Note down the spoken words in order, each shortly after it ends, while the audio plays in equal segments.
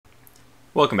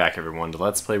Welcome back everyone to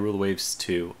Let's Play Rule the Waves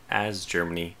 2 as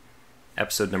Germany,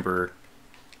 episode number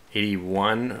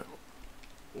 81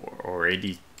 or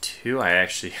 82. I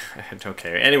actually,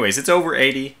 okay. Anyways, it's over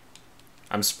 80.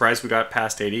 I'm surprised we got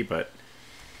past 80, but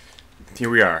here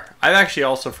we are. I've actually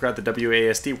also forgot the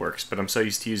WASD works, but I'm so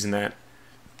used to using that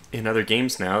in other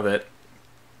games now that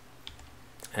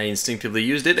I instinctively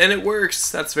used it, and it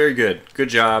works. That's very good. Good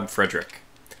job, Frederick.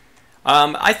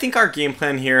 I think our game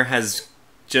plan here has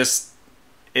just...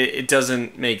 It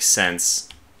doesn't make sense.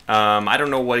 I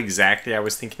don't know what exactly I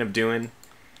was thinking of doing.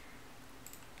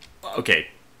 Okay.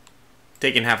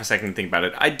 Taking half a second to think about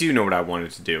it. I do know what I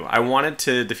wanted to do. I wanted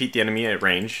to defeat the enemy at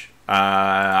range.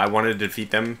 I wanted to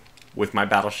defeat them with my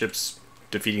battleships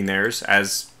defeating theirs,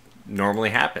 as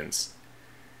normally happens.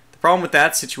 The problem with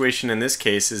that situation in this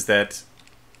case is that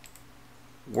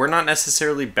we're not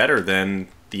necessarily better than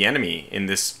the enemy in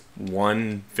this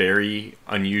one very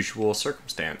unusual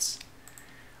circumstance.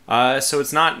 So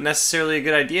it's not necessarily a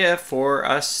good idea for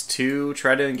us to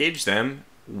try to engage them.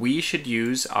 We should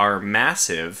use our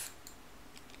massive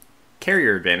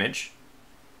carrier advantage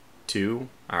to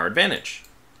our advantage.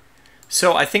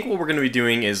 So I think what we're going to be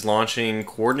doing is launching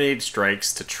coordinated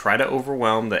strikes to try to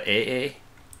overwhelm the AA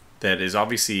that is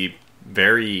obviously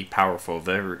very powerful,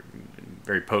 very,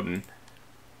 very potent.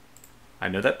 I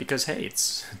know that because, hey,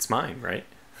 it's mine, right?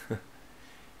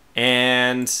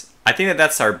 And I think that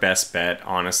that's our best bet,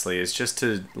 honestly, is just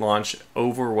to launch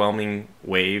overwhelming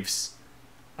waves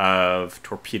of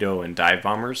torpedo and dive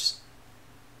bombers.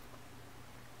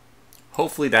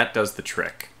 Hopefully that does the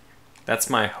trick. That's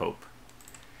my hope.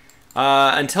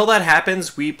 Until that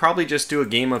happens, we probably just do a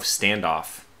game of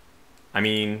standoff. I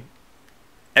mean,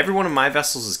 every one of my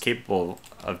vessels is capable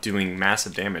of doing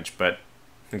massive damage, but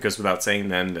it goes without saying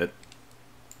then that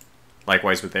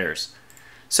likewise with theirs.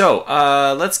 So,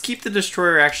 let's keep the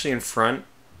destroyer actually in front,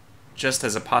 just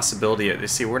as a possibility. You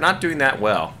see, we're not doing that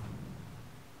well.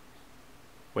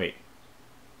 Wait.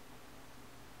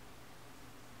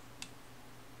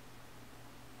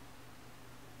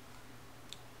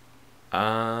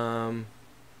 I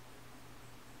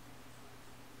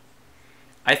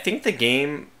think the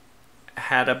game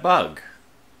had a bug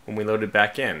when we loaded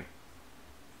back in.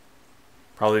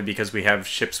 Probably because we have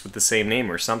ships with the same name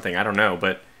or something, I don't know,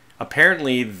 but...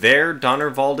 apparently, their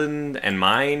Donnerwalden and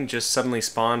mine just suddenly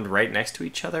spawned right next to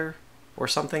each other, or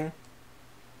something.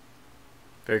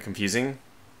 Very confusing.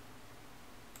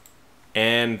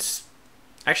 And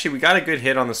actually, we got a good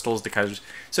hit on the Stolz de Kaisers.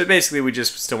 So basically, we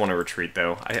just still want to retreat,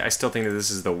 though. I still think that this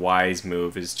is the wise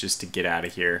move, is just to get out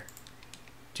of here.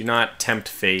 Do not tempt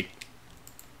fate.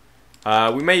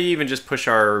 We may even just push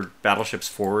our battleships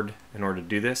forward in order to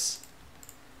do this.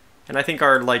 And I think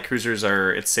our light cruisers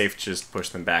are, it's safe to just push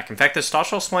them back. In fact, the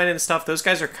Stachelschweine and stuff, those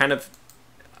guys are kind of,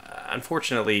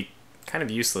 unfortunately, kind of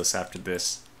useless after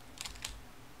this.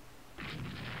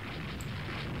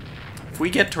 If we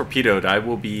get torpedoed, I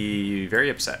will be very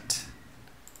upset.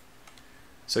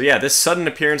 So yeah, this sudden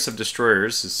appearance of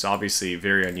destroyers is obviously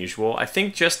very unusual. I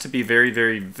think just to be very,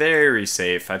 very, very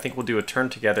safe, I think we'll do a turn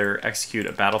together, execute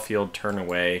a battlefield turn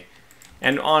away.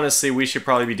 And honestly, we should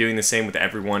probably be doing the same with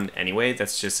everyone anyway.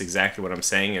 That's just exactly what I'm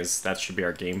saying, is that should be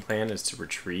our game plan, is to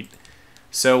retreat.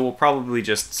 So we'll probably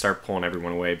just start pulling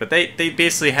everyone away. But they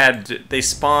basically had, they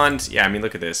spawned, yeah, I mean,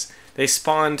 look at this. They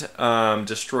spawned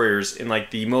destroyers in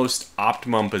like the most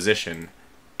optimum position,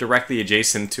 directly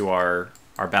adjacent to our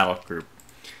battle group.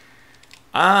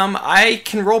 I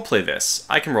can roleplay this.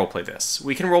 I can roleplay this.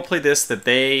 We can roleplay this that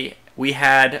we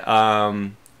had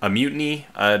a mutiny,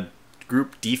 a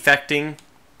group defecting,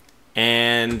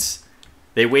 and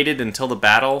they waited until the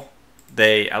battle.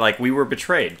 We were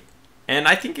betrayed, and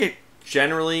I think it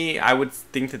generally, I would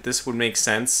think that this would make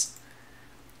sense.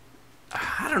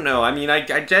 I don't know. I mean, I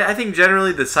think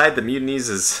generally the side the mutinies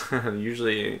is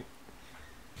usually.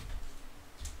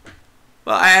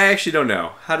 Well, I actually don't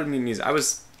know. How do mutinies? I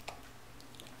was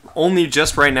only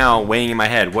just right now weighing in my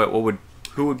head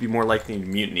who would be more likely to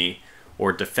mutiny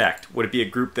or defect? Would it be a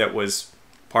group that was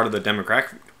part of the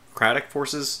democratic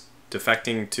forces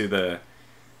defecting to the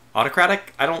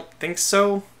autocratic? I don't think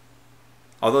so,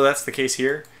 although that's the case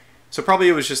here. So probably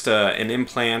it was just an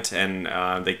implant, and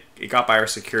it got by our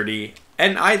security.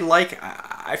 And I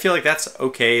feel like that's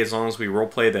okay as long as we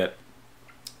roleplay that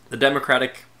the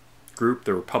democratic group,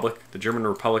 the Republic, the German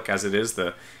Republic as it is,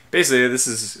 basically this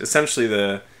is essentially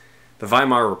the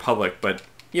Weimar Republic, but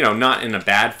you know, not in a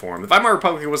bad form. The Weimar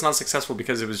Republic was not successful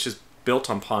because it was just built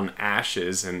upon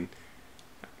ashes, and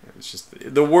it's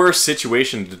just the worst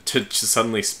situation to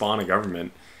suddenly spawn a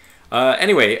government.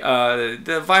 Anyway,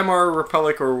 the Weimar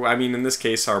Republic, or I mean in this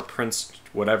case our Prince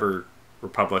whatever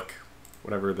Republic,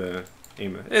 whatever the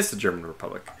It's the German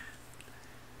Republic.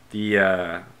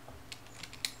 The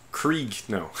Krieg,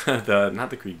 no, not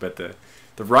the Krieg, but the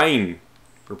Rhine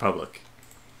Republic.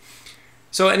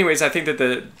 So, anyways, I think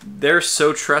that they're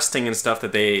so trusting and stuff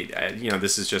that they,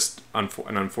 this is just an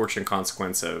unfortunate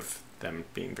consequence of them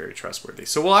being very trustworthy.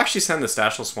 So we'll actually send the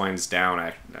Stachel Swines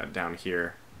down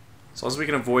here, as long as we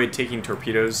can avoid taking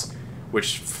torpedoes,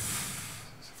 which,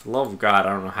 for the love of God, I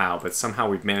don't know how, but somehow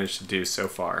we've managed to do so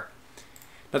far.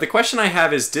 Now the question I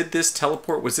have is, did this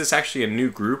teleport, was this actually a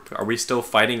new group? Are we still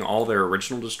fighting all their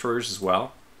original destroyers as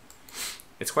well?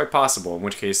 It's quite possible, in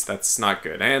which case that's not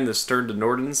good. And the Stern de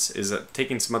Nordens is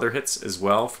taking some other hits as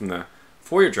well from the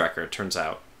Feuerdrecker, it turns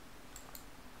out.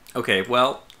 Okay,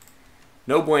 well,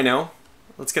 no bueno.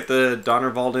 Let's get the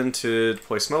Donnerwalden to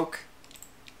deploy smoke.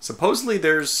 Supposedly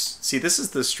there's... See, this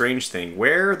is the strange thing.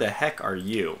 Where the heck are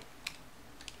you?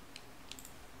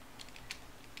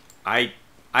 I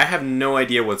have no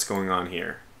idea what's going on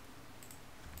here.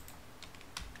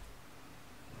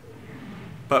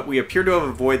 But we appear to have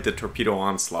avoided the torpedo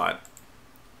onslaught.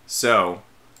 So,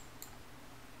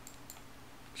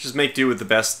 let's just make do with the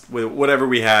best, with whatever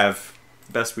we have,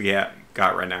 the best we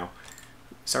got right now.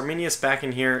 Is Arminius back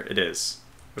in here? It is.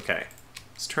 Okay.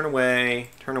 Let's turn away,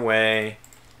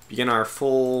 begin our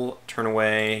full turn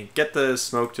away, get the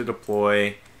smoke to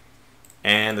deploy,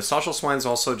 and the Stachel Swines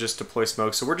also just deploy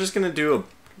smoke. So we're just going to do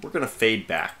we're going to fade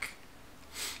back.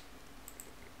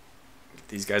 Get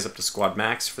these guys up to squad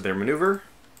max for their maneuver.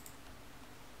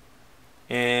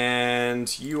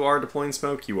 And you are deploying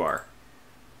smoke? You are.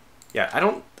 Yeah, I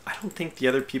don't think the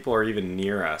other people are even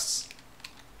near us.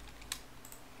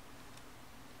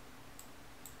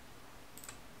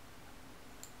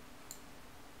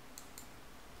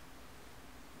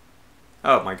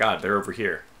 Oh my god, they're over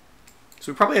here.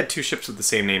 So we probably had two ships with the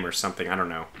same name or something, I don't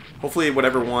know. Hopefully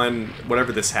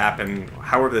however this happened,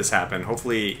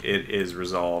 hopefully it is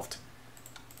resolved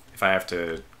if I have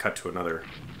to cut to another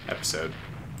episode.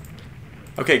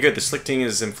 Okay, good. The Schlichting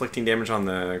is inflicting damage on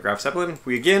the Graf Zeppelin.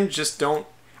 We again just don't...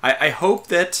 I hope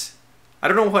that... I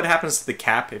don't know what happens to the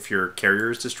cap if your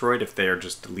carrier is destroyed, if they are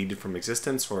just deleted from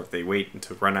existence, or if they wait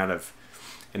to run out of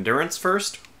endurance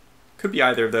first. Could be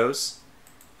either of those.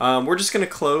 We're just going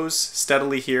to close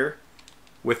steadily here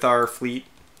with our fleet.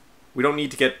 We don't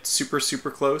need to get super, super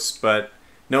close, but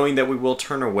knowing that we will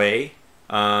turn away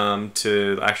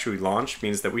to actually launch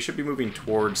means that we should be moving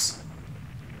towards...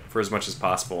 for as much as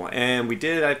possible. And we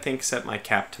did, I think, set my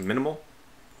cap to minimal,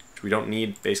 which we don't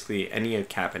need basically any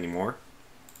cap anymore.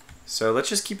 So let's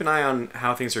just keep an eye on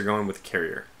how things are going with the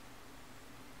carrier.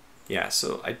 Yeah,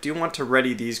 so I do want to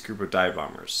ready these group of dive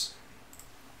bombers.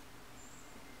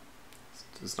 This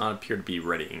does not appear to be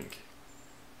readying.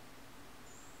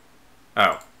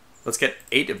 Oh, let's get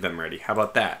 8 of them ready. How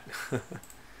about that?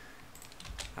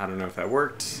 I don't know if that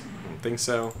worked. I don't think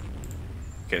so.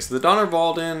 Okay, so the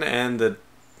Donnerwalden and the...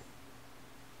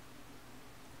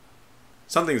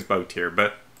 Something's bugged here,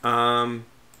 but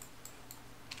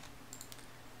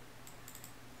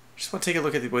just want to take a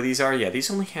look at what these are. Yeah, these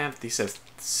have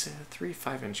 3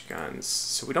 5-inch guns,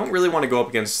 so we don't really want to go up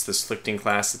against the Schlichting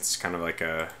class. It's kind of like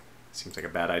seems like a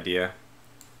bad idea.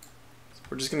 So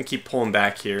we're just gonna keep pulling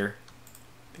back here.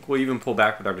 I think we'll even pull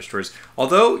back with our destroyers.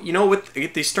 Although, you know, with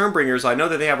these Sternbringers, I know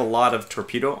that they have a lot of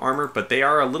torpedo armor, but they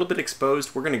are a little bit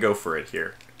exposed. We're gonna go for it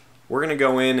here. We're gonna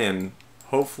go in and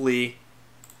hopefully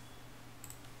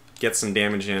get some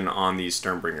damage in on these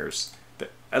Sternbringers,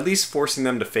 at least forcing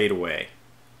them to fade away.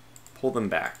 Pull them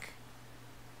back.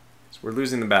 So we're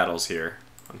losing the battles here,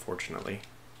 unfortunately.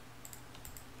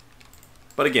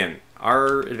 But again,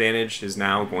 our advantage is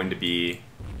now going to be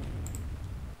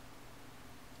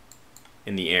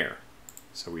in the air,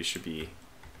 so we should be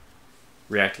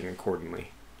reacting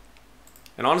accordingly.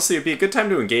 And honestly, it'd be a good time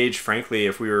to engage, frankly,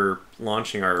 if we were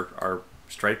launching our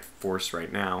strike force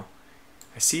right now.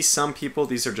 I see some people,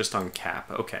 these are just on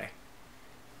cap. Okay.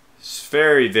 It's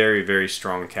very, very, very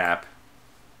strong cap.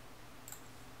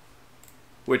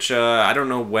 Which, I don't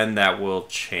know when that will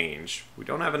change. We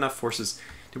don't have enough forces.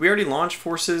 Did we already launch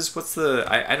forces? What's the...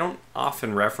 I don't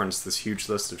often reference this huge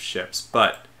list of ships,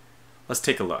 but let's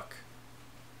take a look.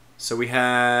 So we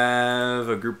have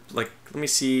a group, like, let me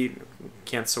see.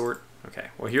 Can't sort. Okay,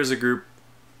 well, here's a group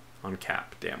on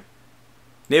cap. Damn.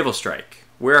 Naval strike.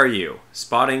 Where are you?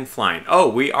 Spotting, flying. Oh,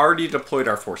 we already deployed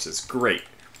our forces. Great.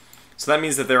 So that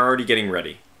means that they're already getting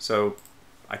ready. So,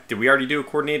 did we already do a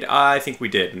coordinate? I think we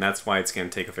did, and that's why it's going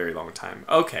to take a very long time.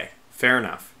 Okay, fair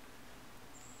enough.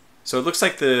 So it looks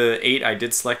like the 8 I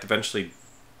did select eventually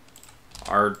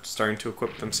are starting to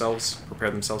equip themselves, prepare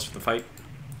themselves for the fight,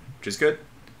 which is good.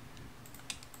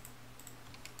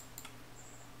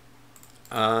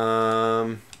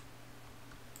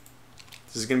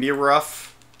 This is going to be a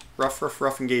rough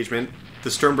engagement. The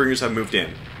Stormbringers have moved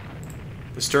in.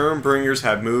 The Stormbringers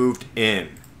have moved in.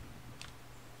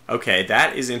 Okay,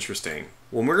 that is interesting.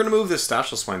 Well, we're going to move the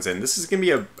Stachel Swines in. This is going to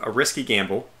be a risky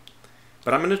gamble.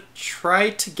 But I'm going to try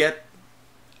to get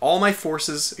all my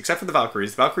forces, except for the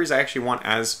Valkyries. The Valkyries I actually want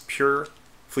as pure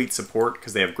fleet support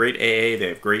because they have great AA, they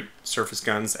have great surface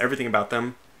guns. Everything about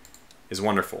them is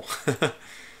wonderful.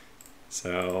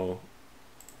 So,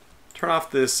 turn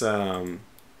off this...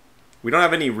 we don't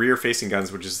have any rear-facing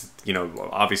guns, which is, you know,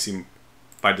 obviously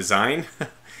by design.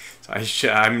 So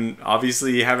I'm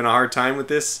obviously having a hard time with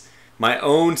this. My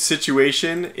own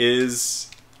situation is...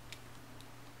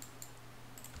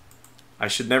 I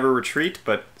should never retreat,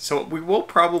 but... So we will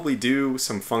probably do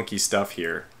some funky stuff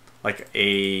here. Like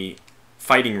a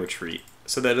fighting retreat.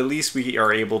 So that at least we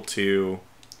are able to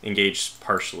engage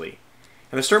partially.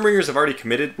 And the Stormbringers have already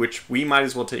committed, which we might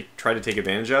as well try to take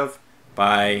advantage of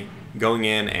by going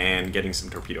in and getting some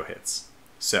torpedo hits.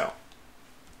 So,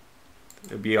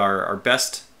 it would be our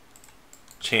best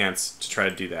chance to try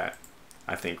to do that,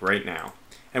 I think, right now.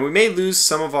 And we may lose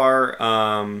some of our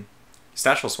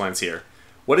Stachel Swines here.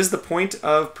 What is the point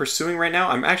of pursuing right now?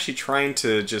 I'm actually trying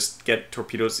to just get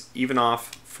torpedoes even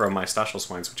off from my Stachel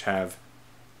Swines, which have,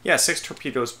 yeah, 6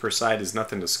 torpedoes per side is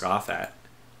nothing to scoff at.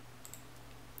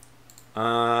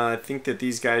 I think that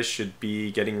these guys should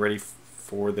be getting ready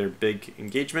for their big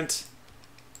engagement.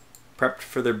 Prepped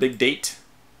for their big date.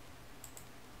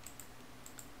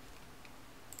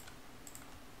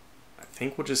 I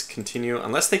think we'll just continue.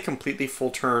 Unless they completely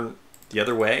full turn the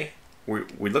other way,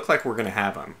 we look like we're going to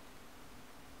have them.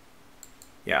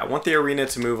 Yeah, I want the arena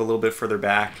to move a little bit further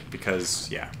back because,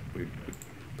 yeah, we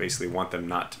basically want them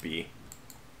not to be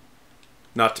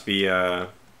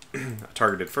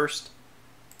targeted first.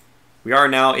 We are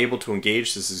now able to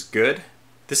engage. This is good.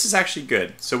 This is actually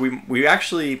good. So we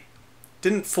actually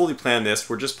didn't fully plan this.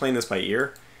 We're just playing this by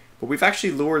ear. But we've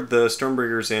actually lured the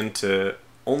Stormbringers into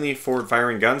only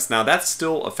forward-firing guns. Now, that's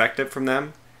still effective from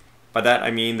them. By that,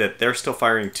 I mean that they're still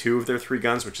firing 2 of their 3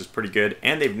 guns, which is pretty good.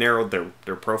 And they've narrowed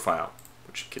their profile,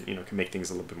 which can, can make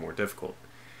things a little bit more difficult.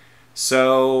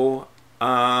 So,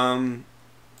 I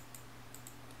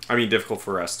mean, difficult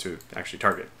for us to actually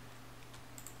target.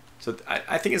 So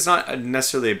I think it's not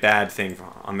necessarily a bad thing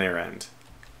on their end.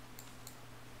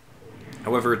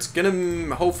 However, it's going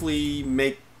to hopefully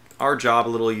make our job a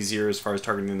little easier as far as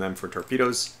targeting them for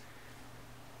torpedoes.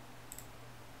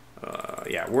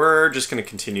 Yeah, we're just going to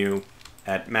continue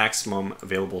at maximum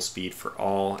available speed for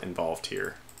all involved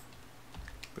here.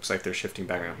 Looks like they're shifting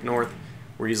back up north.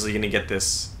 We're easily going to get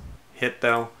this hit,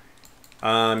 though.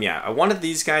 Yeah, I wanted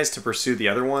these guys to pursue the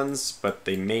other ones, but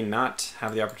they may not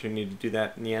have the opportunity to do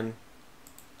that in the end.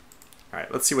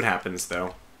 Alright, let's see what happens,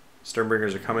 though.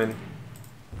 Stormbringers are coming.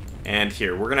 And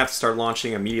here, we're going to have to start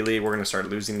launching immediately. We're going to start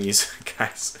losing these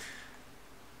guys.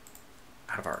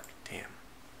 Out of arc. Damn.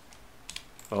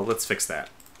 Well, let's fix that.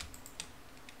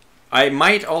 I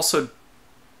might also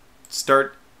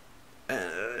start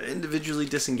individually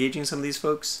disengaging some of these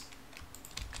folks.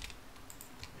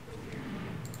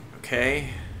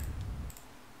 Okay.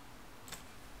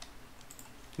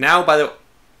 Now, by the...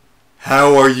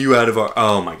 How are you out of our...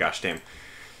 Oh my gosh, damn.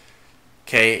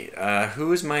 Okay,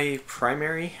 who is my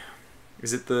primary?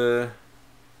 Is it the...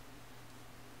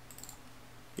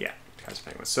 Yeah, Kaiser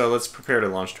Penguins. So let's prepare to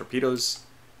launch torpedoes.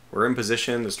 We're in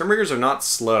position. The Stormbringers are not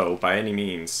slow by any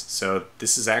means, so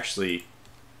this is actually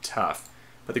tough.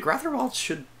 But the Grand Admiral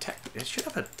should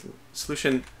have a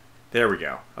solution... There we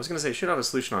go. I was going to say, it should have a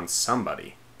solution on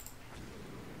somebody.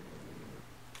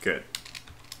 Good.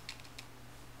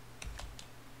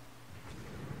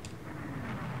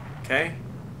 Okay.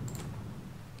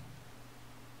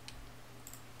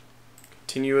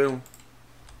 Continue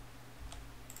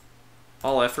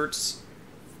all efforts.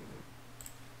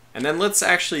 And then let's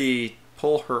actually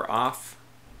pull her off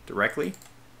directly.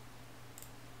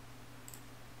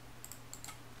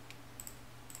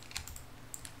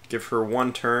 Give her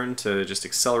one turn to just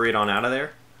accelerate on out of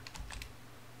there.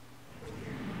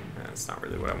 That's not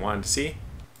really what I wanted to see.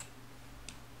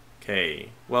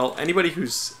 Okay, well, anybody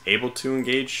who's able to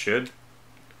engage should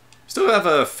still have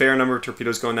a fair number of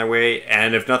torpedoes going that way,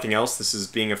 and if nothing else, this is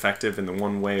being effective in the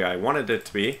one way I wanted it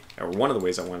to be, or one of the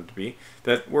ways I wanted it to be,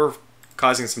 that we're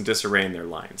causing some disarray in their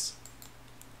lines.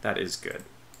 That is good.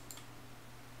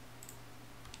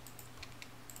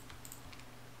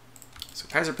 So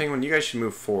Kaiser Penguin, you guys should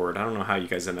move forward. I don't know how you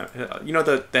guys end up... You know,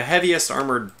 the heaviest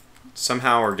armored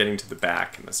somehow are getting to the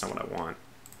back, and that's not what I want.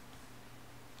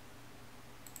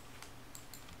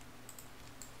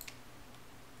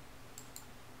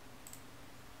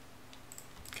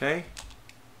 Okay.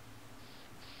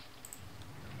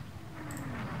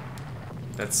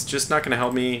 That's just not going to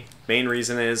help me. Main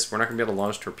reason is we're not going to be able to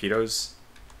launch torpedoes.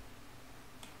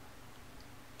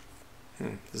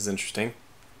 This is interesting.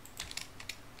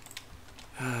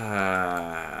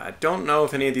 I don't know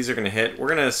if any of these are going to hit. We're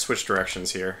going to switch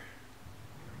directions here.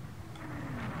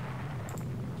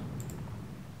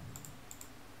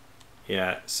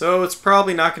 Yeah, so it's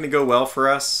probably not going to go well for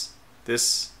us,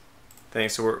 this thing.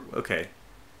 So we're, okay.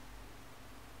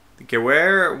 Okay,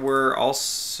 where we're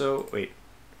also, wait.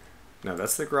 No,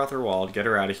 that's the Grother Wall. Get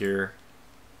her out of here.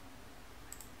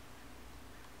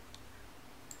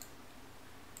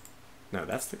 No,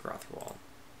 that's the Grother Wall.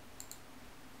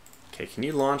 Okay, can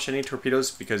you launch any torpedoes?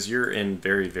 Because you're in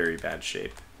very, very bad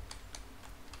shape.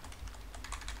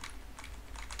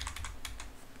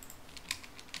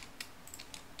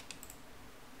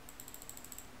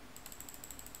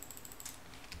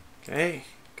 Okay,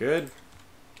 good.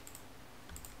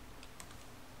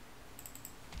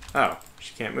 Oh,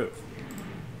 she can't move.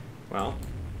 Well,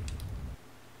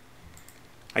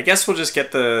 I guess we'll just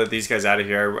get these guys out of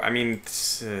here. I mean,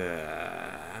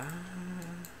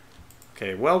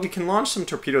 okay. Well, we can launch some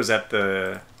torpedoes at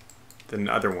the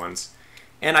other ones,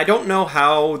 and I don't know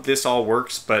how this all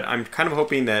works, but I'm kind of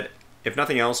hoping that if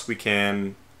nothing else, we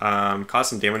can cause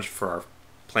some damage for our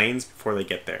planes before they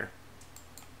get there.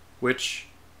 Which,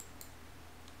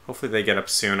 hopefully, they get up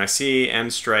soon. I see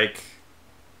end strike,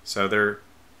 so they're.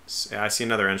 I see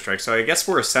another end strike, so I guess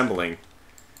we're assembling.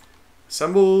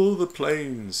 Assemble the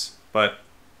planes. But,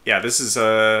 yeah, this is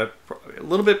a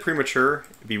little bit premature.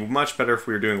 It'd be much better if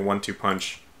we were doing a 1-2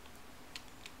 punch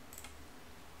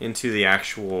into the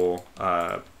actual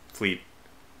fleet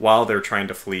while they're trying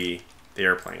to flee the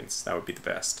airplanes. That would be the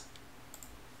best.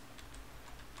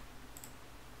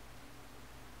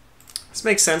 This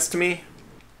makes sense to me.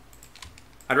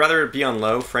 I'd rather it be on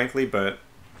low, frankly, but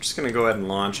I'm just going to go ahead and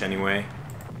launch anyway.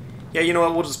 Yeah, you know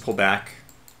what? We'll just pull back.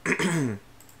 And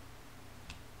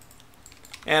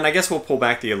I guess we'll pull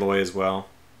back the Alloy as well.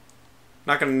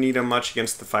 Not going to need them much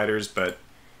against the fighters, but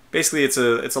basically it's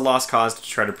a lost cause to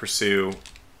try to pursue.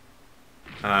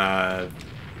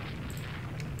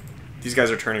 These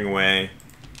guys are turning away.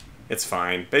 It's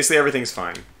fine. Basically everything's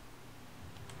fine.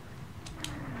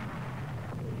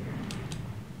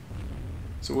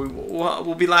 So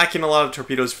we'll be lacking a lot of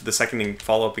torpedoes for the second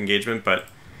follow-up engagement, but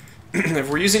if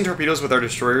we're using torpedoes with our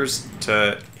destroyers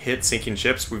to hit sinking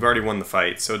ships, we've already won the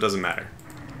fight, so it doesn't matter.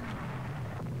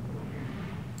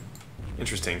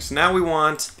 Interesting. So now we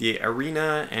want the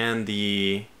Arena and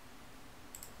the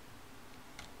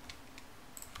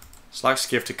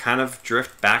Slagskiff to kind of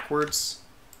drift backwards.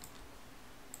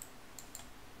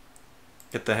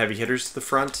 Get the heavy hitters to the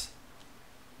front.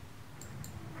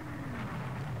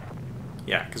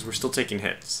 Yeah, because we're still taking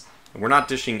hits. And we're not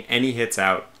dishing any hits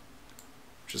out,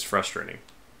 which is frustrating.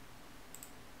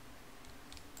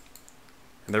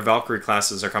 And their Valkyrie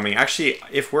classes are coming. Actually,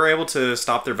 if we're able to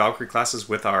stop their Valkyrie classes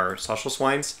with our Social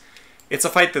Swines, it's a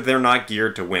fight that they're not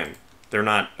geared to win. They're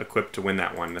not equipped to win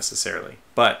that one necessarily.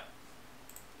 But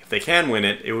if they can win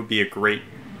it, it would be a great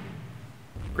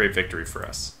victory for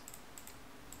us.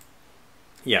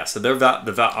 Yeah, so they're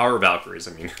our Valkyries,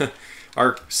 I mean,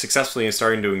 are successfully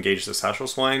starting to engage the Social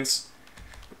Swines,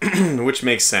 which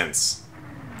makes sense.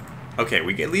 Okay,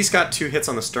 we at least got 2 hits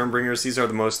on the Sternbringers. These are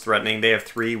the most threatening. They have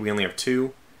 3, we only have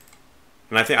 2.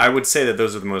 And I would say that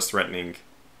those are the most threatening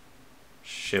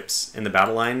ships in the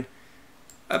battle line.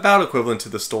 About equivalent to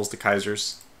the Stolz to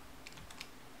Kaisers.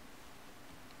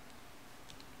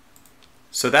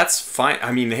 So that's fine.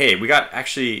 I mean, hey, we got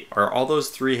actually, are all those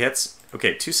 3 hits?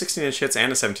 Okay, 2 16-inch hits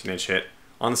and a 17-inch hit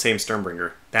on the same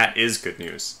Sternbringer. That is good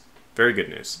news. Very good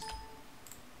news.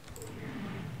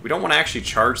 We don't want to actually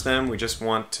charge them. We just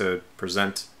want to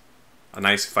present a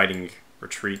nice fighting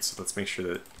retreat. So let's make sure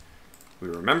that we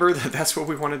remember that that's what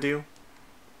we want to do.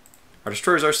 Our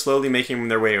destroyers are slowly making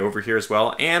their way over here as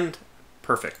well. And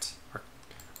perfect.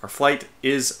 Our flight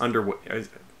is underway.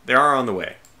 They are on the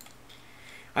way.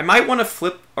 I might want to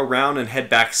flip around and head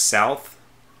back south.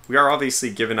 We are obviously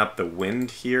giving up the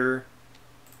wind here.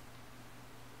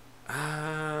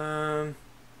 Oh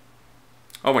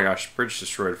my gosh, bridge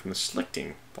destroyed from the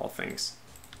Schlichting, of all things.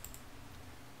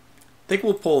 I think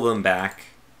we'll pull them back.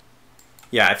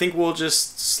 Yeah, I think we'll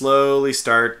just slowly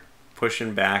start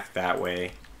pushing back that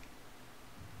way.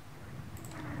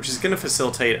 Which is going to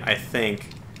facilitate, I think...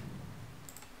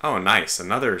 Oh, nice.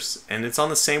 Another... And it's on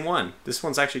the same one. This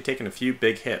one's actually taken a few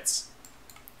big hits.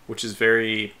 Which is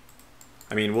very...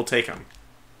 I mean, we'll take them.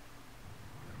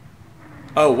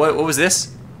 Oh, what was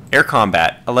this? Air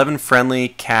combat. 11 friendly,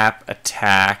 cap,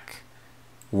 attack,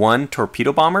 1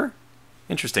 torpedo bomber?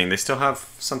 Interesting. They still have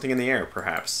something in the air,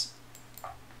 perhaps.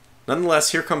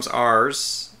 Nonetheless, here comes our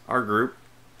group.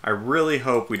 I really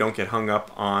hope we don't get hung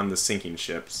up on the sinking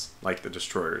ships, like the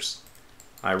destroyers.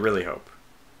 I really hope.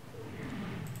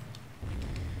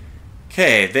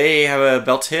 Okay, they have a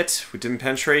belt hit. We didn't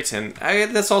penetrate, and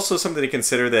that's also something to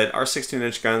consider, that our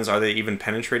 16-inch guns, are they even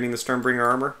penetrating the Stormbringer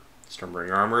armor?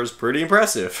 Stormbringer armor is pretty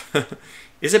impressive.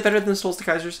 Is it better than the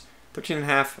Stolz-de-Kaisers?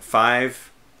 13.5,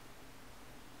 5,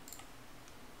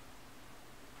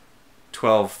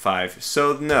 12, 5.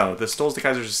 So no, the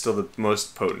Stolz-de-Kaisers is still the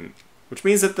most potent, which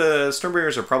means that the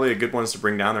Stormbringers are probably good ones to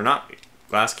bring down. They're not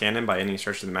glass cannon by any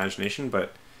stretch of the imagination,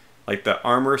 but like the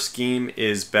armor scheme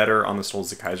is better on the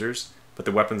Stolz-de-Kaisers, but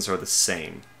the weapons are the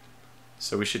same.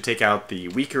 So we should take out the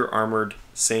weaker armored,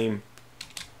 same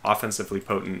offensively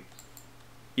potent,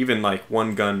 even like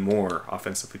one gun more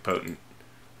offensively potent.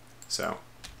 So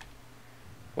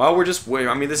while we're just waiting,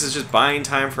 I mean, this is just buying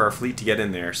time for our fleet to get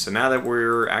in there. So now that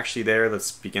we're actually there,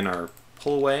 let's begin our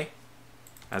pull away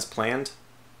as planned.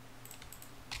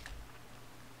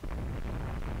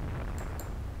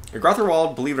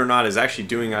 Grotherwald, believe it or not, is actually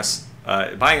doing us,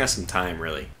 buying us some time,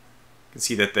 really. You can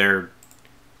see that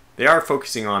they are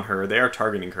focusing on her, they are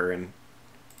targeting her, and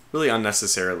really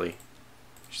unnecessarily.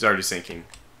 She's already sinking.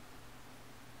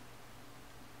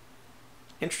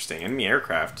 Interesting, enemy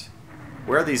aircraft.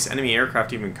 Where are these enemy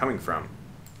aircraft even coming from?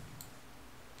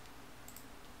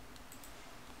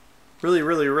 Really,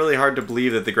 really, really hard to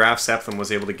believe that the Graf Zeppelin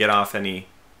was able to get off any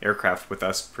aircraft with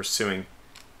us pursuing.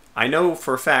 I know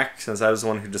for a fact, since I was the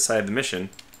one who decided the mission,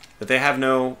 that they have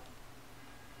no...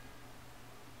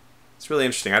 It's really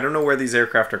interesting. I don't know where these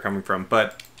aircraft are coming from,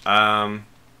 but could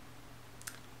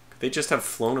they just have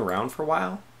flown around for a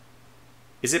while?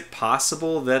 Is it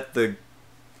possible that the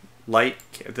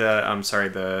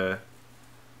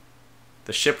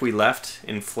ship we left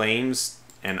in flames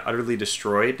and utterly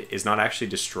destroyed is not actually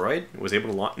destroyed? It was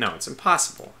able to launch? No, it's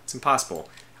impossible. It's impossible.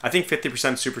 I think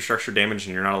 50% superstructure damage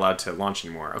and you're not allowed to launch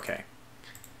anymore. Okay.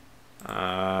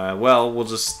 Well, we'll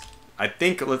just... I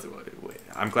think...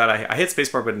 I'm glad I hit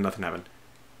spacebar, but nothing happened.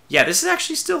 Yeah, this is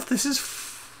actually still... This is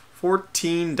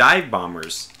 14 dive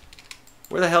bombers.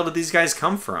 Where the hell did these guys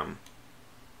come from?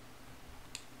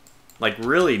 Like,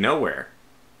 really nowhere.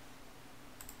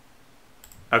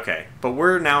 Okay, but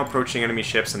we're now approaching enemy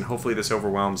ships, and hopefully this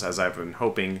overwhelms, as I've been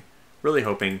hoping, really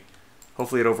hoping,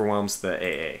 hopefully it overwhelms the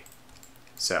AA.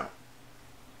 So,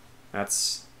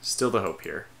 that's still the hope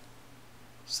here.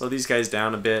 Slow these guys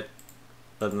down a bit,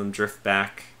 let them drift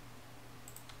back.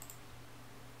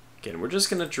 Again, we're just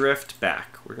going to drift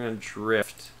back. We're going to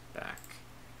drift back.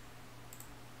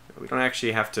 We don't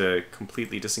actually have to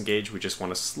completely disengage, we just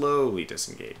want to slowly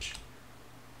disengage.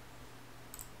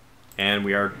 And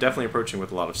we are definitely approaching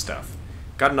with a lot of stuff.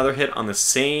 Got another hit on the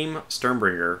same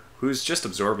Sternbringer, who's just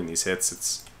absorbing these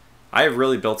hits. I have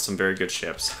really built some very good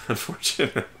ships,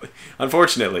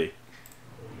 unfortunately.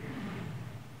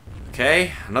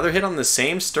 Okay, another hit on the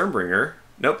same Sternbringer.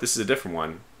 Nope, this is a different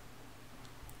one.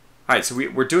 Alright, so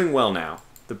we're doing well now.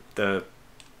 The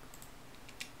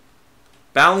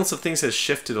balance of things has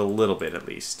shifted a little bit, at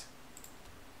least.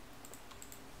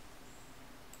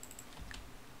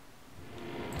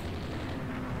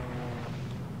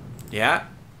 Yeah,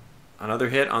 another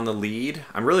hit on the lead.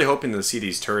 I'm really hoping to see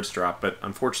these turrets drop, but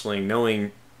unfortunately,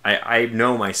 knowing I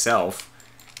know myself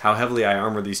how heavily I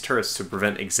armor these turrets to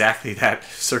prevent exactly that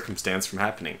circumstance from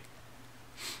happening.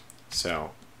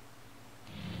 So,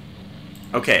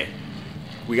 okay,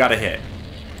 we got a hit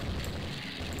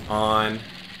on...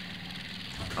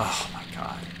 Oh my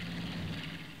god.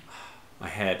 My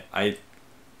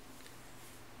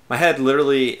head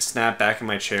literally snapped back in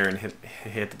my chair and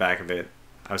hit the back of it.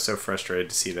 I was so frustrated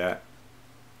to see that.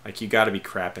 Like, you gotta be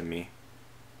crapping me.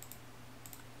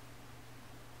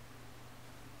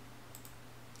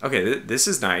 Okay, this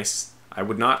is nice. I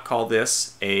would not call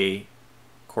this a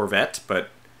Corvette, but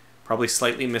probably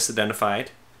slightly misidentified.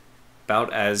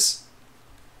 About as...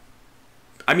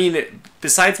 I mean,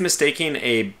 besides mistaking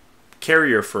a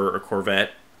carrier for a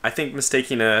Corvette, I think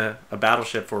mistaking a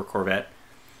battleship for a Corvette.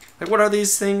 Like, what are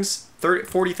these things?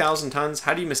 40,000 tons?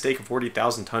 How do you mistake a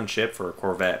 40,000 ton ship for a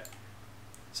Corvette?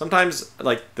 Sometimes,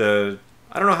 like, I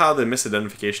don't know how the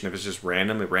misidentification, if it's just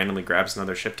random, it randomly grabs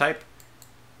another ship type.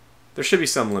 There should be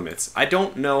some limits. I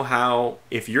don't know how,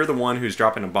 if you're the one who's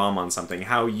dropping a bomb on something,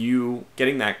 how you,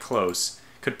 getting that close,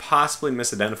 could possibly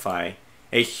misidentify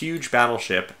a huge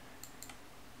battleship.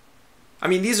 I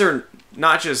mean, these are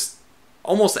not just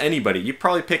almost anybody. You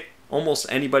probably pick almost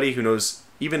anybody who knows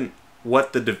even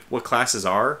what classes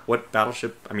are, what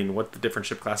the different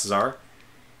ship classes are.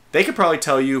 They could probably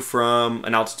tell you from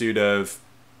an altitude of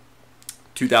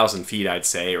 2,000 feet, I'd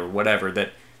say, or whatever,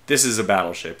 that this is a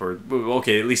battleship, or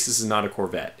okay, at least this is not a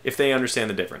corvette, if they understand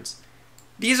the difference.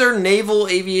 These are naval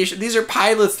aviation. These are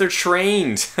pilots. They're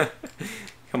trained.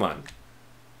 Come on.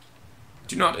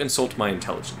 Do not insult my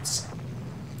intelligence.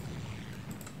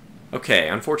 Okay,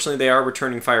 unfortunately they are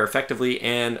returning fire effectively,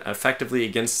 and effectively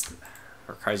against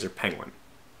our Kaiser Penguin.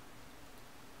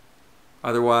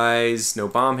 Otherwise, no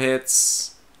bomb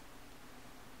hits.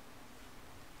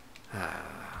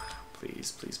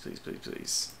 Please, please, please, please,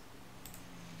 please.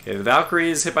 Okay, the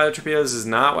Valkyries hit by the torpedoes is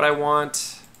not what I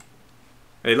want.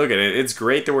 Hey, look at it. It's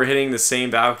great that we're hitting the same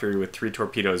Valkyrie with 3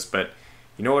 torpedoes, but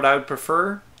you know what I would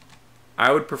prefer?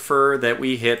 I would prefer that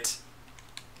we hit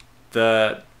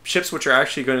the ships which are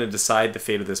actually going to decide the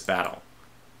fate of this battle.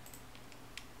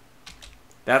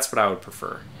 That's what I would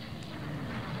prefer.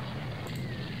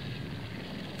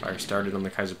 Fire started on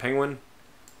the Kaiser Penguin.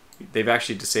 They've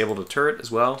actually disabled a turret as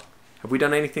well. Have we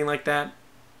done anything like that?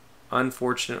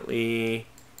 Unfortunately,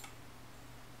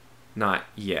 not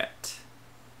yet.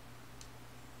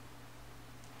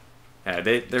 Yeah,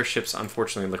 their ships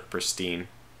unfortunately look pristine.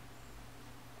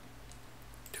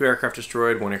 2 aircraft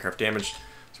destroyed, 1 aircraft damaged.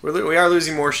 So we are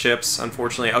losing more ships,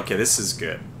 unfortunately. Okay, this is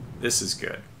good. This is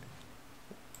good.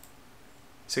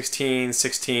 16,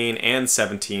 16, and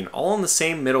 17, all in the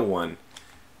same middle one.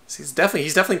 So he's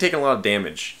definitely taking a lot of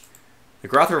damage. The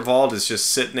Grother Revolved is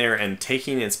just sitting there and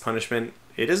taking its punishment.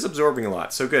 It is absorbing a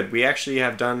lot. So good. We actually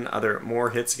have done more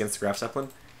hits against the Graf Zeppelin.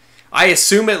 I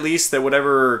assume at least that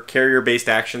whatever carrier-based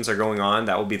actions are going on,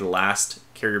 that will be the last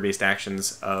carrier-based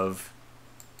actions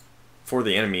for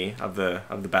the enemy of the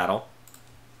battle.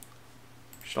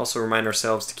 We should also remind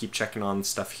ourselves to keep checking on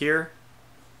stuff here.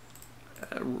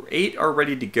 8 are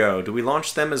ready to go. Do we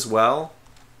launch them as well?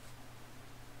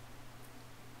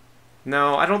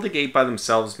 No, I don't think 8 by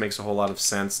themselves makes a whole lot of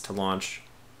sense to launch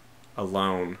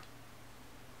alone.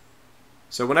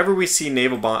 So whenever we see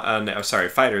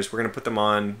fighters, we're going to put them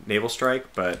on naval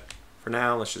strike, but for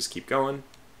now, let's just keep going.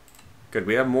 Good,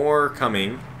 we have more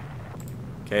coming.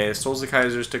 Okay, Stolz the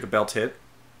Kaisers took a belt hit.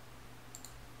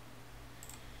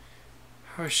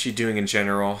 How is she doing in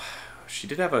general? She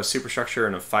did have a superstructure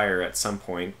and a fire at some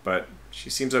point, but she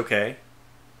seems okay.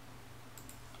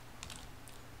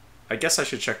 I guess I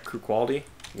should check crew quality.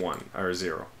 1, or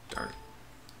 0. Darn.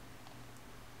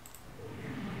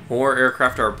 More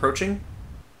aircraft are approaching.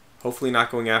 Hopefully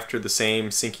not going after the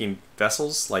same sinking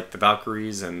vessels like the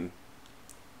Valkyries, and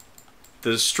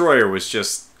the destroyer was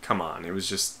just, come on, it was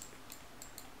just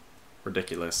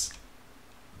ridiculous.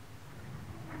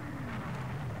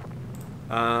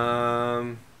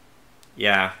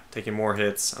 Yeah, taking more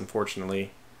hits,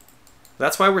 unfortunately.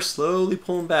 That's why we're slowly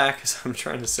pulling back, as I'm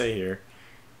trying to say here.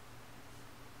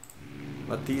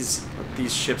 Let these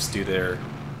ships do their...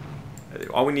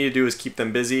 All we need to do is keep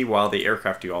them busy while the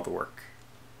aircraft do all the work.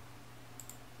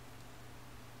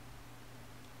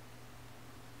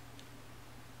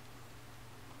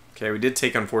 Okay, we did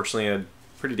take, unfortunately, a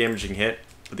pretty damaging hit.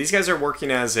 But these guys are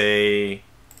working as a...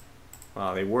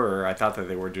 Well, they were. I thought that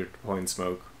they were deploying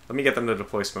smoke. Let me get them to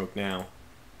deploy smoke now.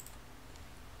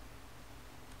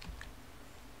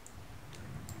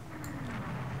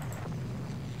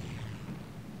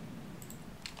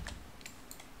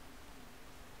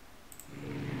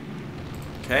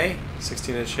 Okay,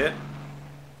 16-inch hit.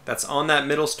 That's on that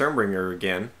middle sternbringer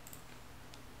again.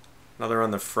 Another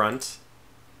on the front.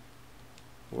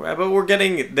 But we're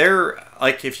getting... They're...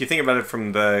 Like, if you think about it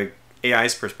from the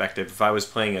AI's perspective, if I was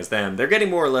playing as them, they're getting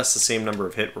more or less the same number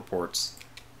of hit reports.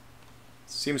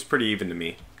 Seems pretty even to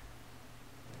me.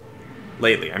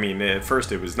 Lately. I mean, at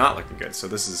first it was not looking good, so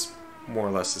this is more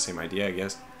or less the same idea, I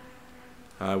guess.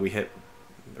 We hit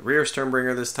the rear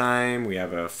sternbringer this time. We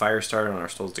have a fire starter on our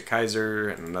Stolz de Kaiser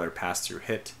and another pass-through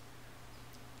hit.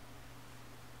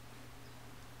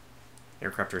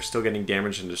 Aircraft are still getting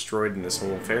damaged and destroyed in this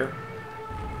whole affair.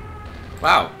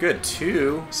 Wow, good.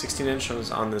 2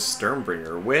 16-inch on this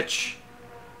sternbringer, which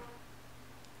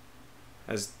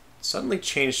has suddenly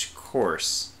changed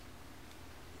course.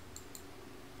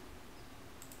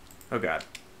 Oh god.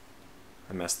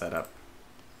 I messed that up.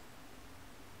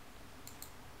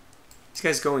 These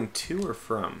guys going to or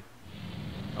from?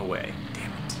 Away.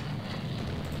 Damn it.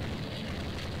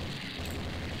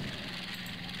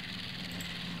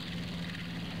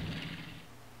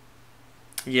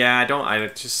 Yeah, I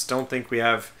just don't think we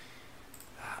have...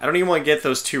 I don't even want to get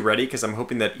those 2 ready because I'm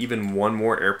hoping that even one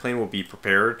more airplane will be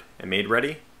prepared and made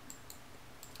ready.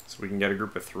 So we can get a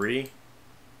group of 3.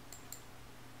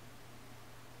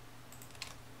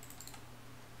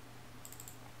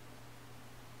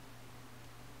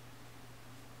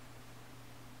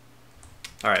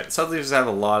 Alright, the Southleafs have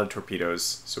a lot of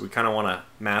torpedoes, so we kind of want to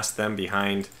mass them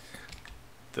behind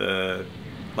the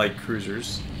light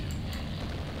cruisers.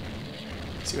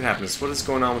 See what happens. What is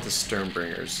going on with the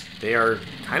Sternbringers? They are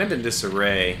kind of in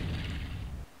disarray.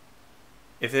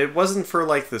 If it wasn't for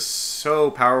like the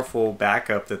so powerful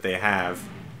backup that they have,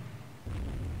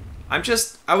 I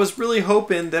was really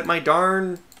hoping that my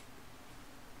darn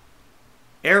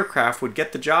aircraft would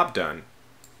get the job done.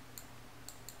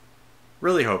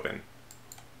 Really hoping.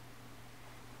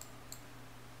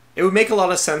 It would make a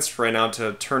lot of sense right now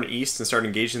to turn east and start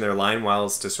engaging their line while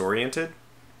it's disoriented.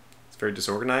 It's very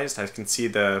disorganized. I can see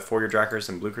the Fourier Drakkers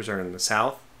and Blukers are in the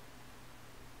south.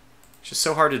 It's just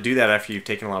so hard to do that after you've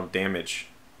taken a lot of damage.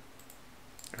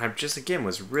 I just, again,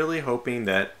 was really hoping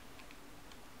that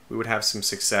we would have some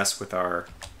success with our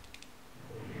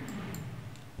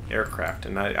aircraft.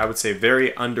 And I would say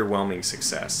very underwhelming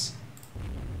success.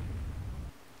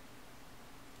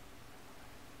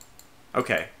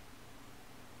 Okay.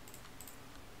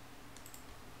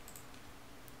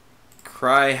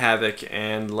 Cry havoc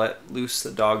and let loose the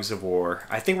dogs of war.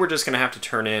 I think we're just going to have to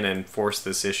turn in and force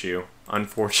this issue,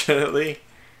 unfortunately.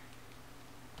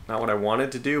 Not what I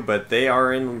wanted to do, but they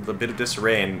are in a bit of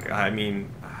disarray, and I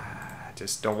mean, I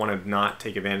just don't want to not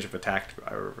take advantage of a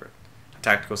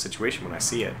tactical situation when I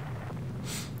see it.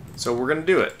 So we're going to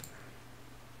do it.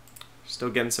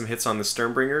 Still getting some hits on the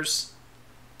Sternbringers.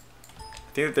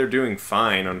 I think that they're doing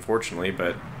fine, unfortunately,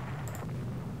 but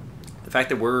the fact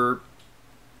that we're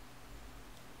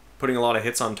putting a lot of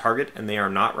hits on target and they are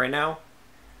not right now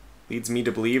leads me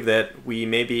to believe that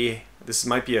this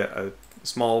might be a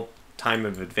small time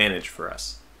of advantage for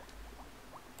us.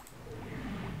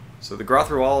 So the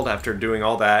Grotherwald, after doing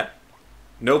all that,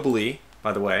 nobly,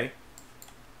 by the way,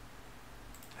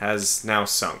 has now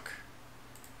sunk.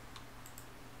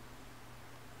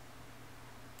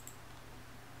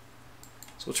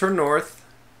 So we'll turn north.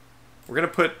 We're going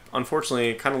to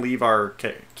unfortunately, kind of leave our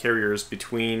carriers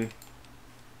between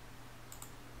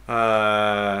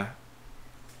our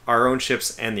own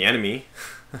ships and the enemy.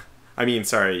 I mean,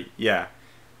 sorry, yeah.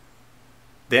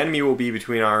 The enemy will be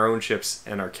between our own ships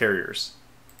and our carriers.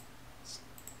 It's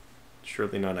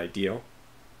surely not ideal.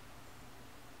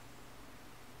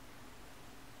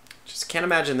 Just can't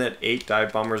imagine that 8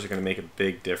 dive bombers are going to make a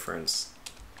big difference.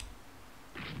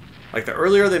 Like, the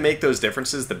earlier they make those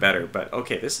differences, the better. But,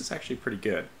 okay, this is actually pretty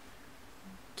good.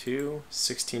 2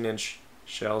 16-inch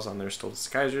shells on their Stolz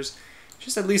Kaisers.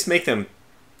 Just at least make them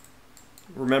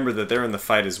remember that they're in the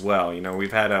fight as well. You know,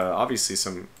 we've had, obviously,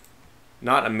 some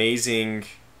not amazing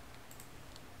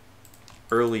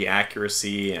early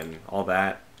accuracy and all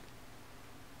that.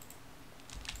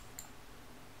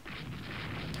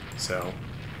 So,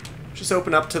 just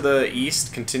open up to the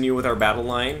east, continue with our battle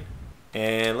line,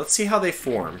 and let's see how they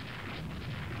form.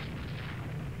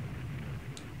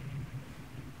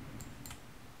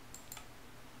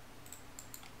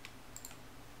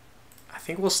 I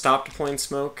think we'll stop deploying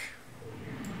smoke.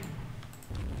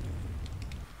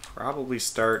 Probably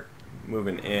start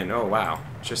moving in. Oh wow,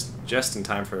 just in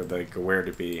time for the Gewehr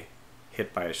to be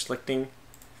hit by a Schlichting.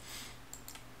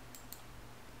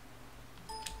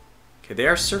 Okay, they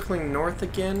are circling north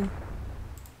again.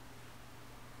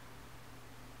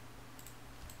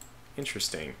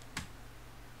 Interesting.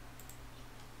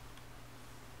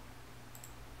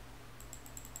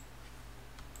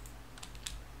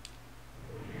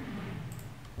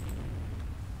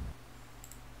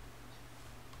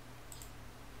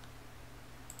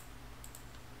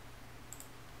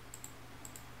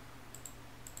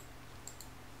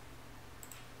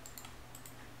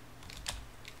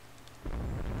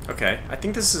 Okay, I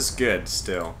think this is good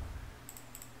still.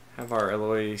 Have our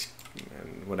Eloy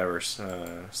and whatever,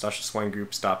 Stasha Swine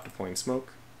group stop deploying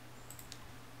smoke.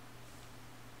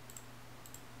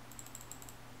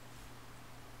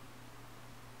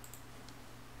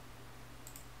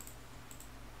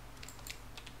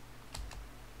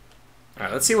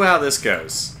 Alright, let's see how this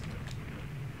goes.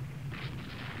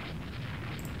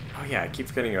 Oh yeah, I keep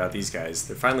forgetting about these guys.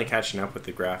 They're finally catching up with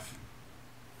the Graf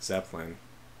Zeppelin.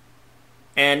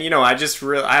 And, you know, I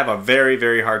have a very,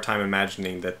 very hard time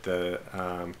imagining that the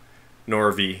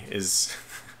Norvy is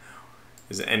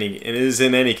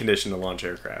in any condition to launch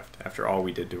aircraft after all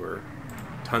we did to her.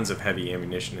 Tons of heavy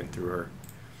ammunition in through her.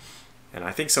 And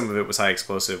I think some of it was high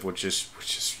explosive, which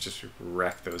just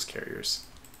wrecked those carriers.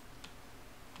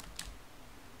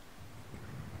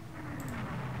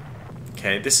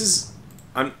 Okay, this is...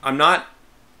 I'm not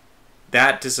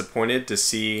that disappointed to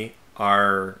see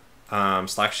our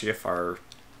Schlachtschiff, our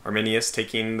Arminius,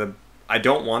 taking the... I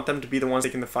don't want them to be the ones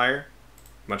taking the fire.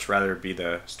 Much rather be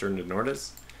the Sturm des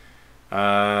Nordes.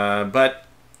 But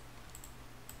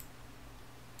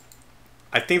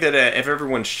I think that if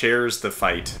everyone shares the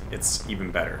fight, it's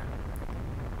even better.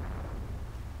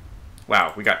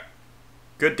 Wow, we got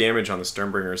good damage on the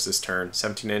Sternbringers this turn.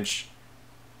 17-inch.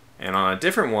 And on a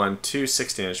different one, 2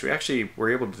 16-inch. We actually were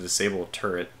able to disable a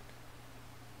turret.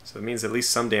 So it means at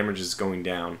least some damage is going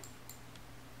down.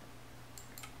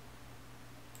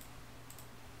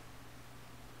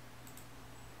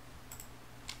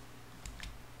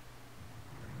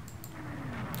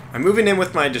 I'm moving in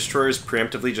with my destroyers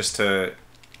preemptively just to...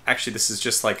 Actually, this is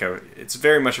just like a... It's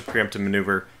very much a preemptive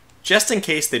maneuver. Just in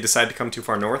case they decide to come too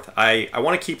far north, I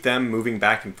want to keep them moving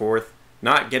back and forth,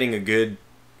 not getting a good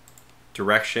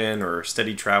direction or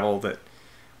steady travel that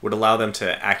would allow them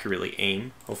to accurately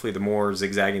aim. Hopefully the more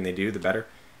zigzagging they do, the better.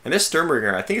 And this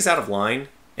Sternbringer, I think, is out of line,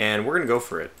 and we're going to go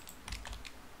for it.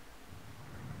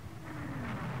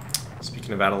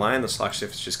 Speaking of out of line, the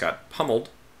Schlachtschiff just got pummeled.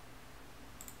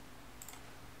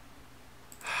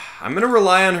 I'm going to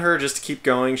rely on her just to keep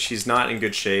going. She's not in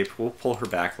good shape. We'll pull her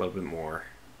back a little bit more.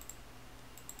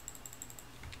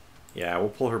 Yeah, we'll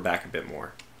pull her back a bit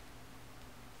more.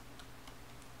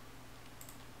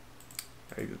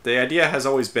 The idea has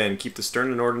always been keep the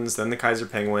Stern Nordens, then the Kaiser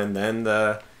Penguin, then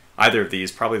the either of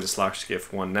these, probably the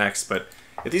Schlachtschiff one next. But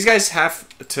if these guys have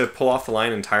to pull off the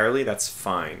line entirely, that's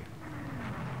fine.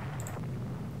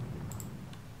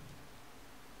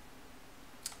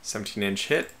 17-inch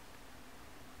hit.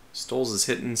 Stoles is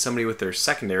hitting somebody with their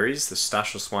secondaries, the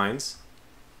Stachel Swines.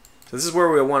 So this is where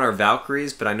we want our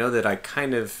Valkyries, but I know that I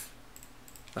kind of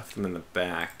left them in the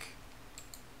back.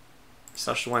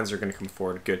 Stachel Swines are going to come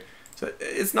forward. Good. So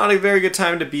it's not a very good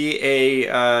time to be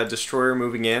a destroyer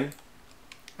moving in.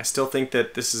 I still think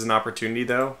that this is an opportunity,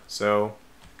 though. So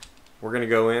we're going to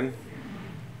go in.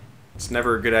 It's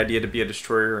never a good idea to be a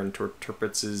destroyer in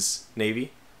Tirpitz's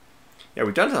navy. Yeah,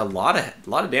 we've done a lot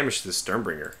of damage to the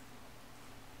Sternbringer,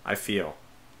 I feel.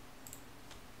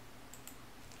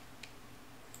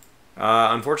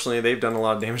 Unfortunately, they've done a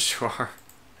lot of damage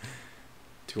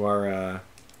to our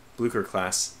Blucher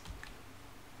class.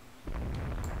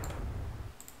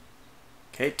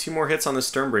 Okay, 2 more hits on the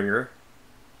Sternbringer.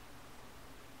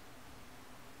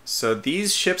 So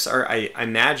these ships are, I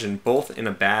imagine, both in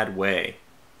a bad way,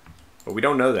 but we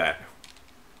don't know that.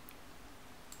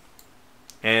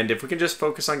 And if we can just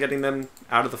focus on getting them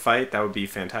out of the fight, that would be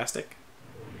fantastic.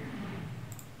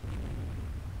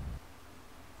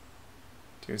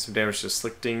 Doing some damage to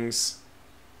Slichtings.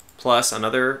 Plus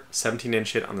another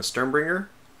 17-inch hit on the Sternbringer.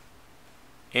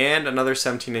 And another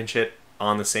 17-inch hit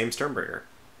on the same Sternbringer.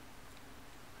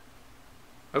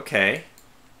 Okay.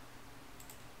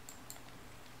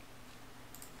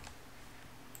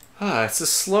 It's a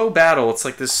slow battle. It's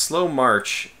like this slow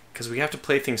march. Because we have to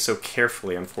play things so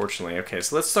carefully, unfortunately. Okay,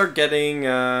 so let's start getting...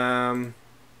 yeah,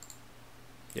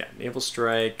 Naval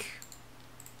Strike.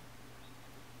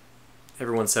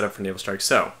 Everyone's set up for Naval Strike.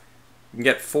 So, we can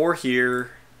get 4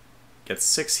 here. Get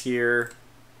 6 here.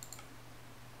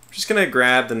 I'm just going to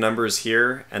grab the numbers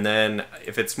here. And then,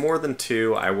 if it's more than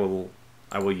 2, I will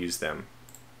use them.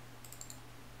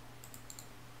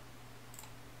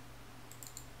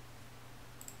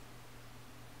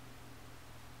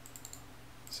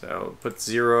 So put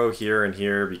 0 here and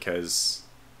here because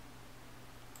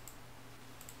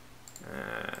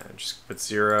just put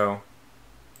 0.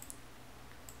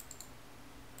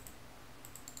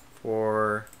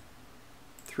 4.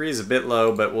 3 is a bit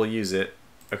low, but we'll use it.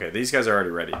 Okay, these guys are already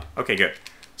ready. Okay, good.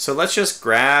 So let's just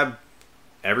grab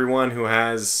everyone who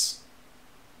has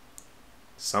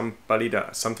something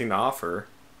to offer.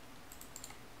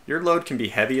 Your load can be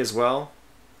heavy as well,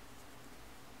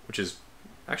 which is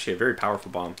actually a very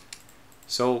powerful bomb.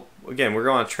 So again, we're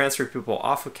going to transfer people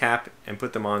off of cap and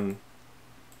put them on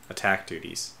attack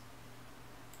duties.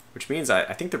 Which means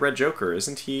I think the Red Joker,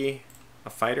 isn't he a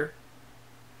fighter?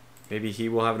 Maybe he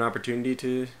will have an opportunity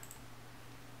to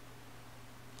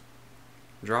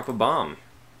drop a bomb.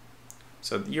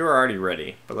 So you're already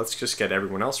ready, but let's just get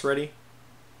everyone else ready.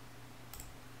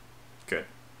 Good.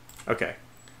 Okay.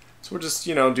 So we're just,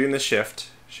 doing the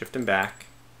shifting back.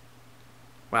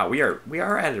 Wow, we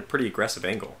are at a pretty aggressive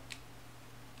angle.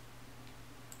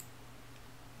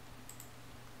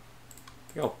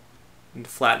 I think I'll need to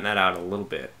flatten that out a little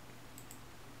bit.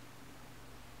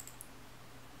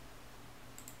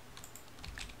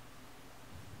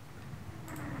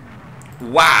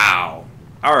 Wow!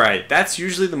 Alright, that's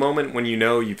usually the moment when you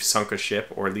know you've sunk a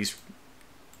ship, or at least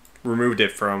removed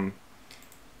it from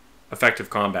effective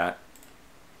combat.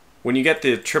 When you get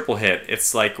the triple hit,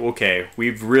 it's like, okay,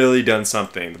 we've really done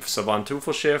something. The Savant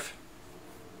Teufelschiff.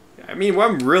 I mean, well,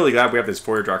 I'm really glad we have this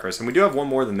Fourier Drakos, and we do have one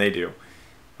more than they do.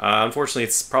 Unfortunately,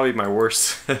 it's probably my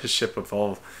worst ship of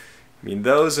all I mean,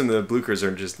 those and the Blukers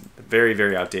are just very,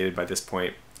 very outdated by this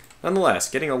point. Nonetheless,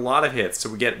 getting a lot of hits. So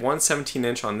we get one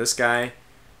 17-inch on this guy,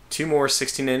 2 more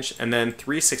 16-inch, and then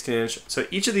 3 16-inch. So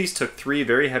each of these took 3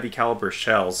 very heavy caliber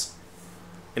shells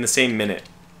in the same minute.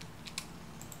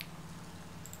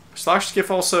 Slosh Skiff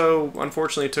also,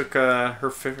 unfortunately, took her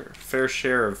fair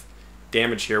share of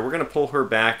damage here. We're going to pull her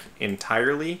back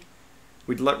entirely.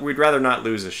 We'd rather not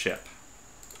lose a ship.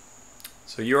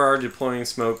 So you are deploying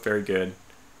smoke, very good.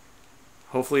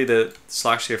 Hopefully the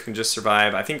Slosh Skiff can just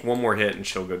survive. I think one more hit and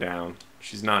she'll go down.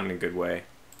 She's not in a good way.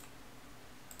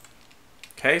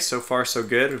 Okay, so far so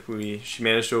good. She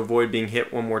managed to avoid being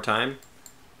hit one more time.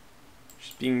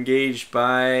 She's being engaged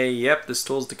by, yep, the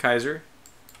Stolz de Kaiser.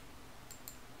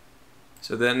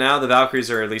 So then now the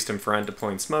Valkyries are at least in front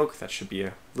deploying smoke. That should be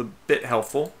a little bit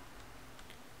helpful.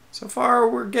 So far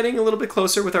we're getting a little bit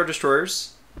closer with our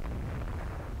destroyers.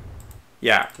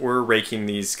 Yeah, we're raking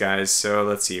these guys. So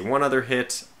let's see, one other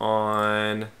hit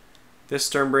on this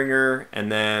Sternbringer,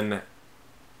 and then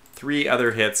 3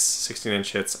 other hits,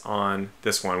 16-inch hits on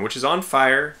this one, which is on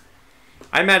fire.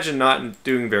 I imagine not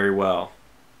doing very well.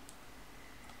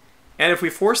 And if we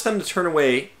force them to turn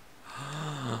away,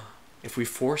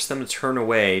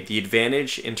 the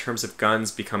advantage in terms of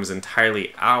guns becomes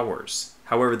entirely ours.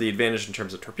 However, the advantage in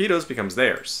terms of torpedoes becomes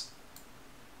theirs.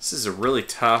 This is a really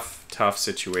tough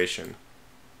situation.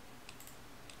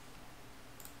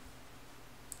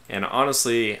 And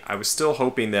honestly, I was still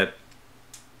hoping that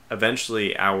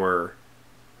eventually our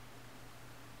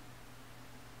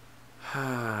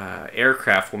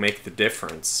aircraft will make the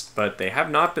difference, but they have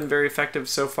not been very effective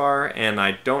so far, and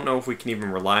I don't know if we can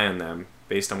even rely on them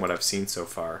based on what I've seen so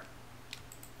far.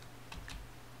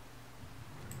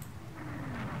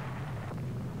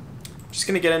 Just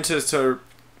going to get into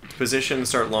position and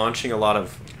start launching a lot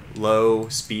of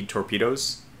low-speed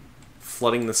torpedoes,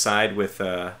 flooding the side with...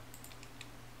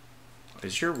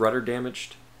 Is your rudder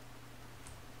damaged?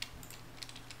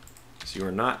 So you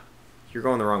are not... You're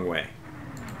going the wrong way.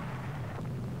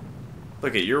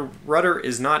 Look at your rudder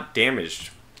is not damaged.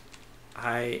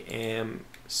 I am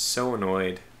so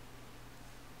annoyed.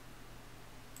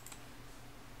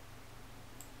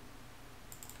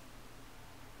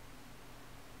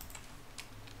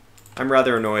 I'm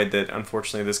rather annoyed that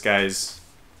unfortunately this guy's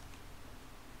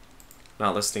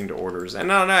not listening to orders. And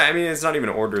no, I mean, it's not even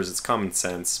orders, it's common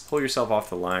sense. Pull yourself off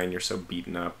the line, you're so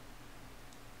beaten up.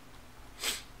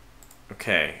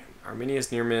 Okay,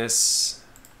 Arminius near miss.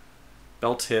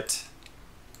 Belt hit.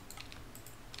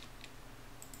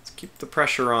 Let's keep the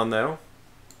pressure on though.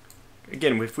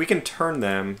 Again, if we can turn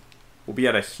them, we'll be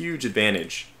at a huge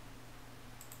advantage.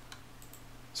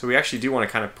 So we actually do want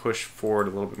to kind of push forward a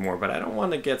little bit more, but I don't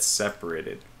want to get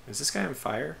separated. Is this guy on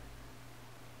fire?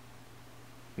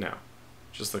 No.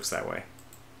 Just looks that way.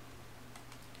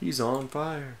 He's on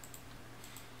fire.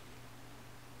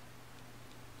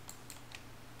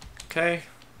 Okay.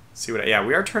 Let's see what... Yeah,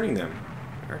 we are turning them.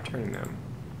 We are turning them.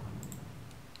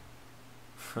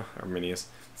 Arminius.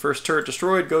 First turret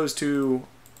destroyed goes to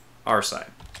our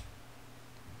side.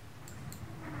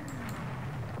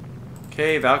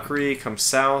 Okay, Valkyrie comes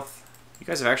south. You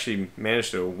guys have actually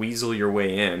managed to weasel your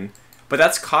way in. But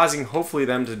that's causing, hopefully,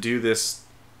 them to do this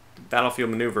battlefield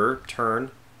maneuver,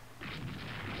 turn.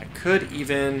 I could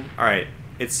even... Alright,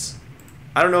 it's...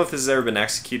 I don't know if this has ever been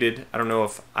executed. I don't know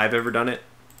if I've ever done it.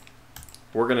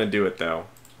 We're going to do it, though.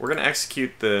 We're going to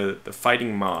execute the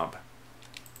fighting mob.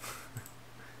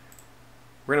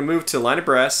 We're going to move to line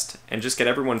abreast and just get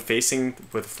everyone facing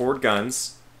with forward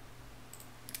guns.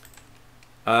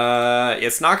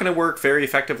 It's not going to work very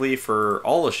effectively for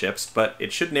all the ships, but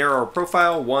it should narrow our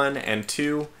profile, 1 and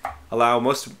 2.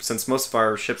 Since most of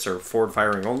our ships are forward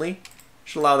firing only,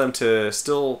 should allow them to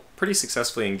still pretty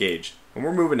successfully engage. And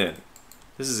we're moving in.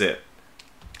 This is it.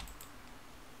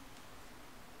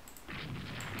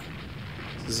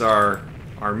 This is our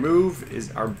move.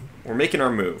 We're making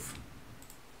our move.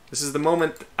 This is the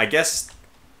moment, I guess,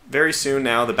 very soon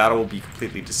now the battle will be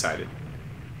completely decided.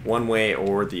 One way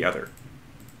or the other.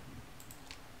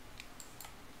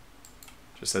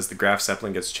 Just as the Graf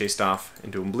Zeppelin gets chased off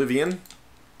into oblivion.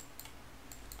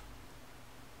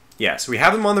 Yeah, so we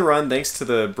have them on the run thanks to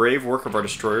the brave work of our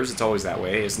destroyers. It's always that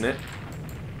way, isn't it?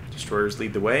 Destroyers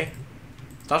lead the way.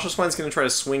 Stachelswein's going to try to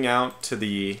swing out to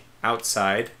the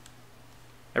outside.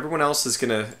 Everyone else is going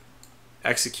to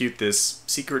execute this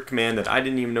secret command that I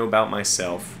didn't even know about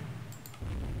myself.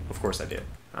 Of course I did.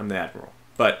 I'm the Admiral.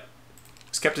 But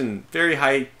it's kept in very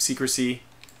high secrecy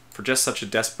for just such a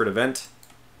desperate event.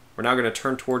 We're now going to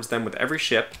turn towards them with every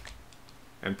ship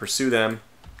and pursue them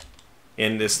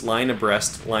in this line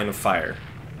abreast line of fire.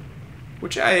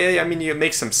 Which, I mean, it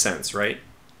makes some sense, right?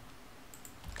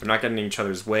 They're not getting in each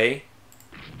other's way.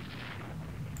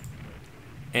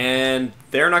 And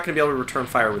they're not going to be able to return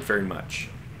fire with very much.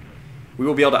 We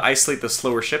will be able to isolate the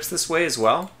slower ships this way as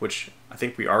well, which I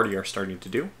think we already are starting to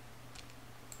do.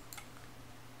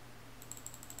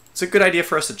 It's a good idea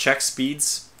for us to check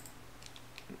speeds.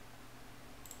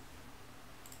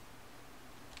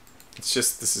 It's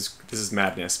just, this is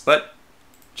madness. But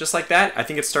just like that, I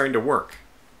think it's starting to work.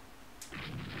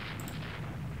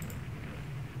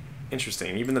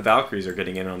 Interesting. Even the Valkyries are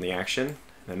getting in on the action.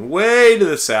 And then way to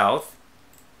the south,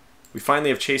 we finally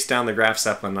have chased down the Graf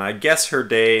Zeppelin. I guess her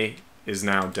day is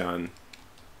now done.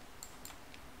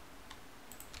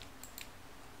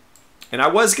 And I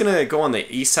was gonna go on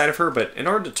the east side of her, but in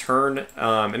order to turn,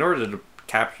 in order to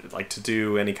capture, like to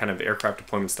do any kind of aircraft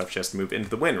deployment stuff, she has to move into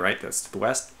the wind, right? That's to the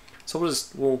west. So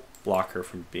we'll block her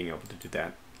from being able to do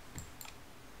that.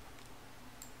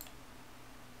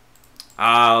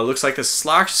 Looks like the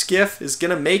Sloch skiff is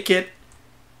gonna make it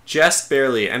just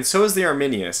barely, and so is the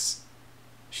Arminius.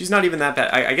 She's not even that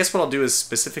bad. I guess what I'll do is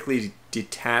specifically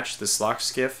detach the Sloch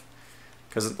skiff,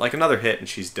 because like another hit and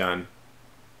she's done.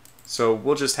 So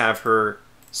we'll just have her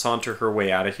saunter her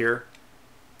way out of here,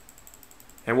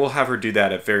 and we'll have her do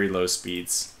that at very low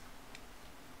speeds.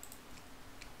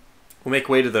 We'll make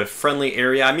way to the friendly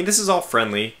area. I mean, this is all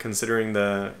friendly, considering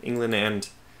both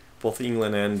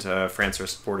England and France are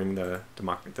supporting the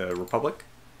Republic.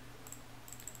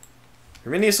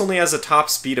 Arminius only has a top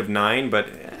speed of 9, but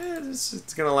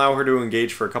it's going to allow her to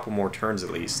engage for a couple more turns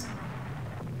at least.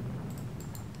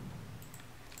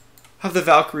 Have the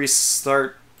Valkyries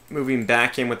start moving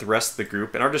back in with the rest of the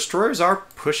group, and our destroyers are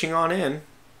pushing on in.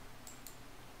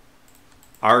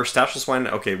 Our Stachelschwein,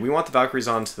 okay, we want the Valkyries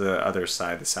onto the other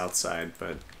side, the south side,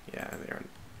 but yeah, they're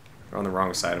on the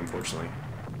wrong side, unfortunately.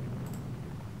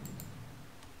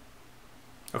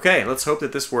 Okay, let's hope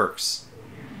that this works.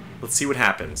 Let's see what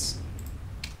happens.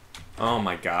 Oh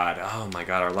my god,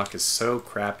 our luck is so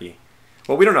crappy.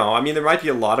 Well, we don't know. I mean, there might be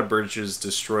a lot of bridges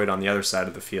destroyed on the other side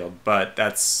of the field, but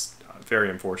that's very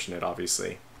unfortunate,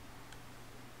 obviously.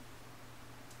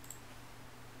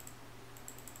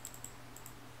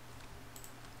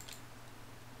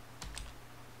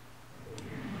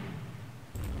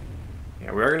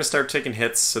 Yeah, we are going to start taking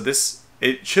hits, so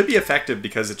it should be effective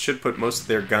because it should put most of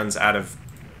their guns out of,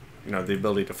 the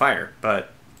ability to fire, but at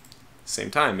the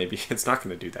same time, maybe it's not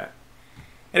going to do that.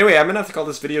 Anyway, I'm going to have to call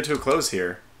this video to a close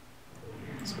here.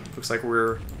 So it looks like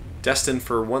we're destined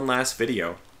for one last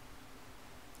video.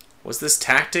 Was this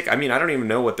tactic? I mean, I don't even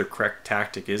know what the correct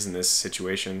tactic is in this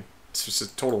situation. It's just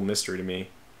a total mystery to me.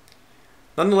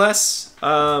 Nonetheless,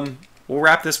 we'll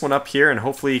wrap this one up here and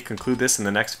hopefully conclude this in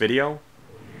the next video.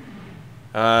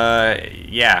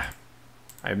 Yeah.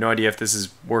 I have no idea if this is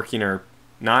working or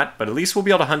not, but at least we'll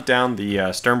be able to hunt down the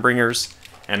Sturmbringers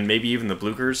and maybe even the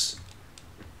Blukers.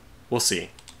 We'll see.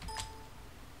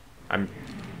 I'm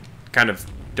kind of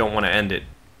don't want to end it.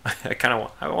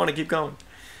 I want to keep going.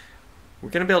 We're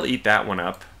going to be able to eat that one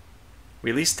up. We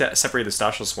at least separate the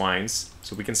Stachelschweins,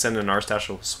 so we can send in our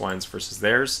Stachelschweins versus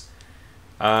theirs.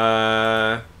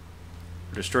 Our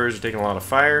destroyers are taking a lot of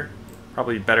fire.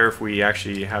 Probably better if we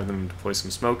actually have them deploy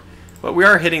some smoke. But we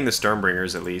are hitting the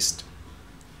Sturmbringers at least.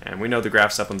 And we know the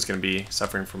Graf Zeppelin's going to be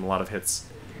suffering from a lot of hits.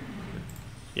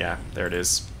 Yeah, there it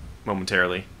is.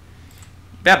 Momentarily.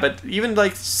 Yeah, but even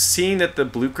like seeing that the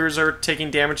Blukers are taking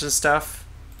damage and stuff,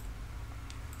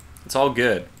 it's all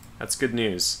good. That's good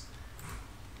news.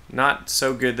 Not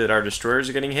so good that our destroyers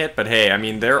are getting hit, but hey, I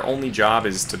mean, their only job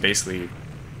is to basically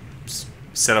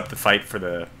set up the fight for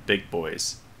the big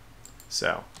boys.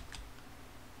 So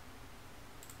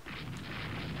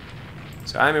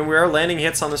I mean, we are landing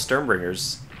hits on the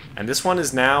Sturmbringers. And this one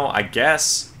is now, I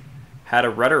guess, had a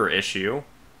rudder issue.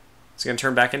 It's going to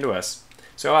turn back into us.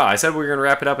 So I said we were going to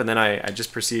wrap it up, and then I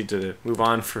just proceeded to move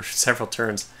on for several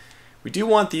turns. We do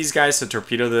want these guys to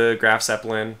torpedo the Graf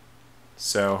Zeppelin.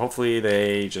 So hopefully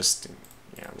they just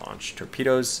launch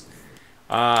torpedoes.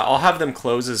 I'll have them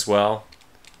close as well.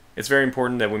 It's very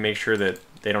important that we make sure that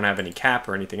they don't have any cap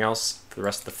or anything else for the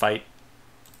rest of the fight.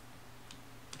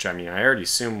 Which, I mean, I already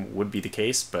assume would be the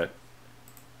case, but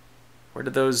where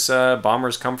did those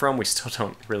bombers come from? We still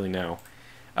don't really know.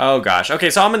 Oh, gosh. Okay,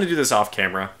 so I'm going to do this off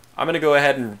camera. I'm going to go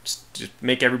ahead and just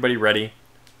make everybody ready.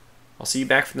 I'll see you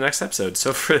back for the next episode.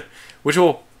 Which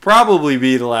will probably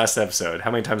be the last episode.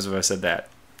 How many times have I said that?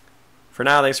 For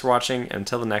now, thanks for watching. And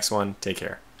until the next one, take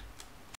care.